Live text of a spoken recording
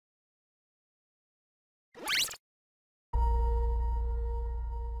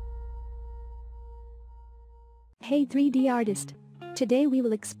Hey 3D artist! Today we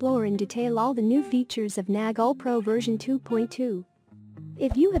will explore in detail all the new features of NAG ALL Pro version 2.2.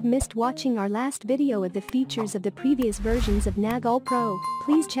 If you have missed watching our last video of the features of the previous versions of NAG ALL Pro,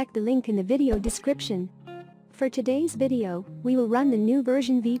 please check the link in the video description. For today's video, we will run the new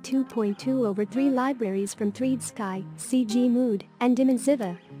version v2.2 over 3 libraries from 3D, CGMood, and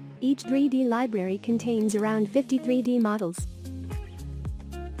Dimensiva. Each 3D library contains around 50 3D models.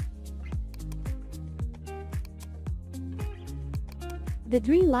 The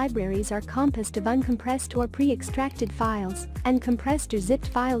 3 libraries are composed of uncompressed or pre-extracted files, and compressed or zipped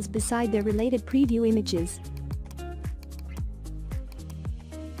files beside their related preview images.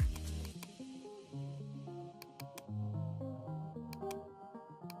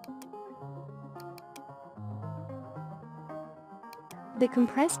 The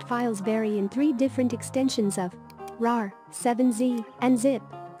compressed files vary in 3 different extensions of RAR, 7Z, and ZIP.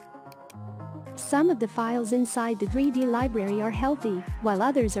 Some of the files inside the 3D library are healthy, while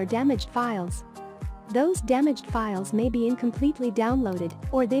others are damaged files. Those damaged files may be incompletely downloaded,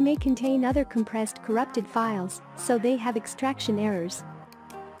 or they may contain other compressed corrupted files, so they have extraction errors.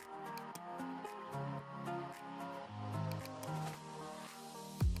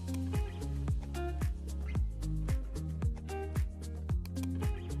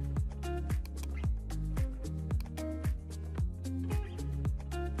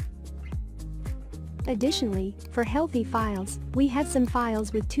 Additionally, for healthy files, we have some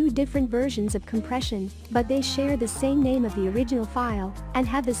files with 2 different versions of compression, but they share the same name of the original file, and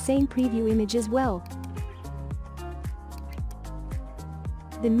have the same preview image as well.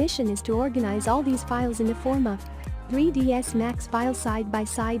 The mission is to organize all these files in the form of 3ds Max file side by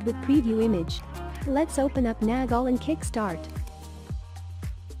side with preview image. Let's open up NAG ALL and kickstart.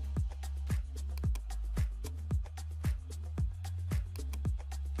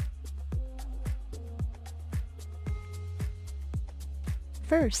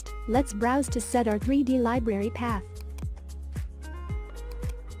 First, let's browse to set our 3D library path.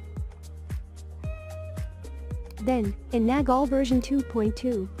 Then, in NAG ALL version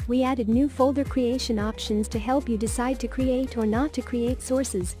 2.2, we added new folder creation options to help you decide to create or not to create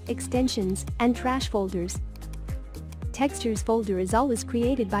sources, extensions, and trash folders. Textures folder is always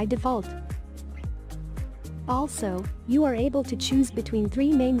created by default. Also, you are able to choose between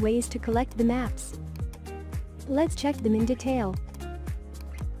 3 main ways to collect the maps. Let's check them in detail.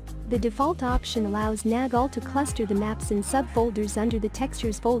 The default option allows NAG ALL to cluster the maps in subfolders under the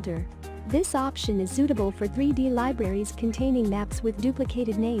Textures folder. This option is suitable for 3D libraries containing maps with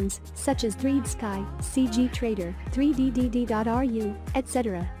duplicated names, such as 3D, CGTricks, 3DDD.ru,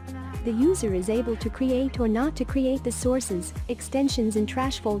 etc. The user is able to create or not to create the sources, extensions and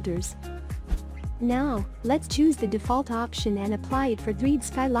trash folders. Now, let's choose the default option and apply it for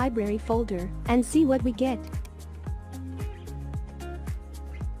 3D library folder, and see what we get.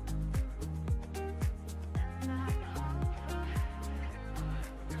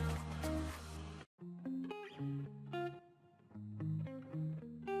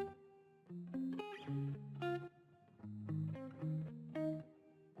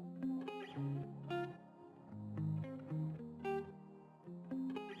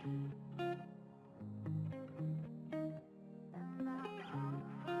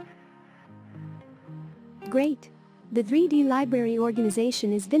 Great! The 3D library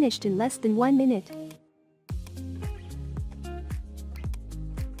organization is finished in less than 1 minute.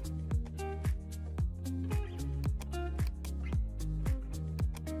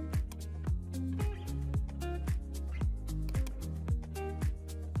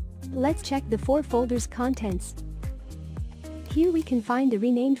 Let's check the 4 folders' contents. Here we can find the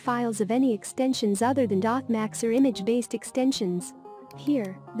renamed files of any extensions other than .max or image-based extensions.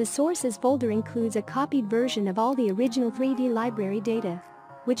 Here, the sources folder includes a copied version of all the original 3D library data,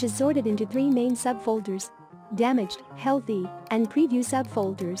 which is sorted into 3 main subfolders: damaged, healthy, and preview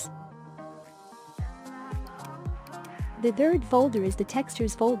subfolders. The 3rd folder is the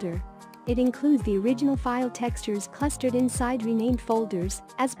textures folder. It includes the original file textures clustered inside renamed folders,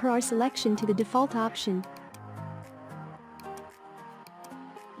 as per our selection to the default option.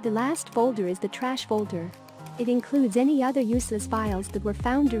 The last folder is the trash folder. It includes any other useless files that were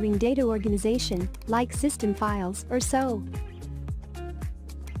found during data organization, like system files or so.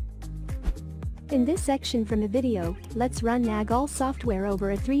 In this section from the video, let's run NAG ALL software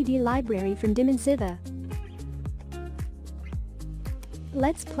over a 3D library from Dimensiva.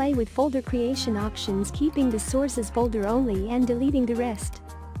 Let's play with folder creation options, keeping the sources folder only and deleting the rest.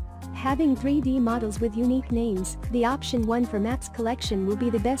 Having 3D models with unique names, the option 1 for maps collection will be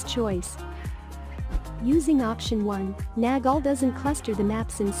the best choice. Using option 1, NAG ALL doesn't cluster the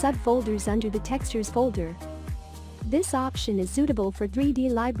maps in subfolders under the textures folder. This option is suitable for 3D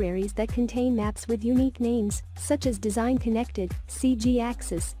libraries that contain maps with unique names, such as Design Connected, CG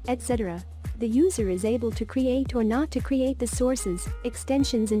Axis, etc. The user is able to create or not to create the sources,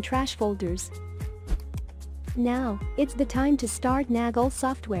 extensions and trash folders. Now, it's the time to start NAG ALL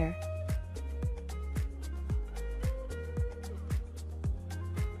software.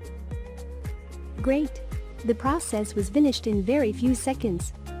 Great! The process was finished in very few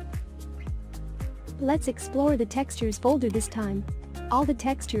seconds. Let's explore the textures folder this time. All the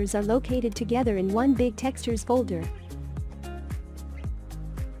textures are located together in one big textures folder.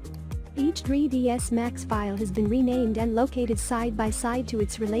 Each 3ds Max file has been renamed and located side by side to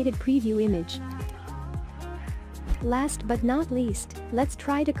its related preview image. Last but not least, let's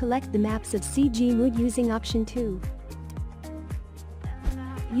try to collect the maps of CGMood using option 2.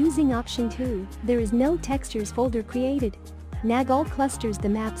 Using option 2, there is no textures folder created. NAG ALL clusters the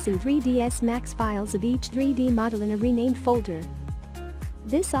maps in 3ds Max files of each 3D model in a renamed folder.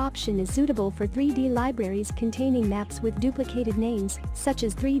 This option is suitable for 3D libraries containing maps with duplicated names, such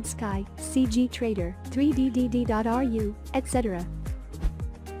as 3DSky, CGTricks, 3DDD.ru, etc.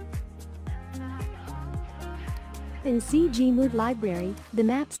 In CGMood library, the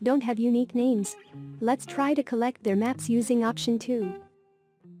maps don't have unique names. Let's try to collect their maps using option 2.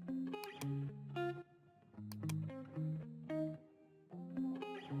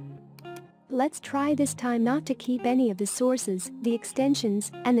 Let's try this time not to keep any of the sources, the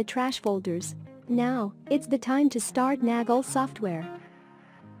extensions, and the trash folders. Now, it's the time to start NAG ALL software.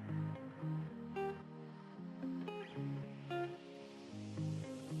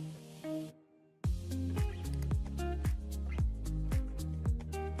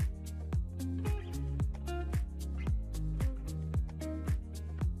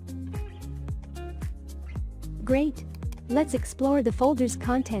 Great! Let's explore the folder's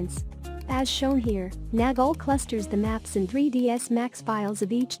contents. As shown here, NAG ALL clusters the maps in 3ds Max files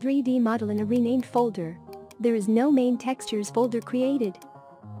of each 3D model in a renamed folder. There is no main textures folder created.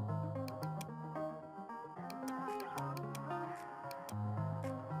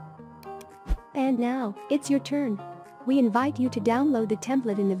 And now, it's your turn. We invite you to download the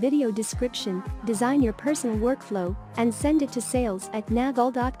template in the video description, design your personal workflow, and send it to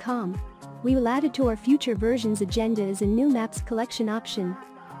sales@nagall.com. We will add it to our future versions agenda as a new maps collection option.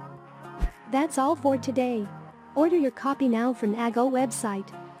 That's all for today. Order your copy now from NAG ALL website.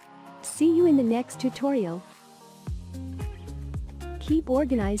 See you in the next tutorial. Keep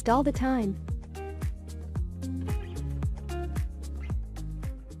organized all the time.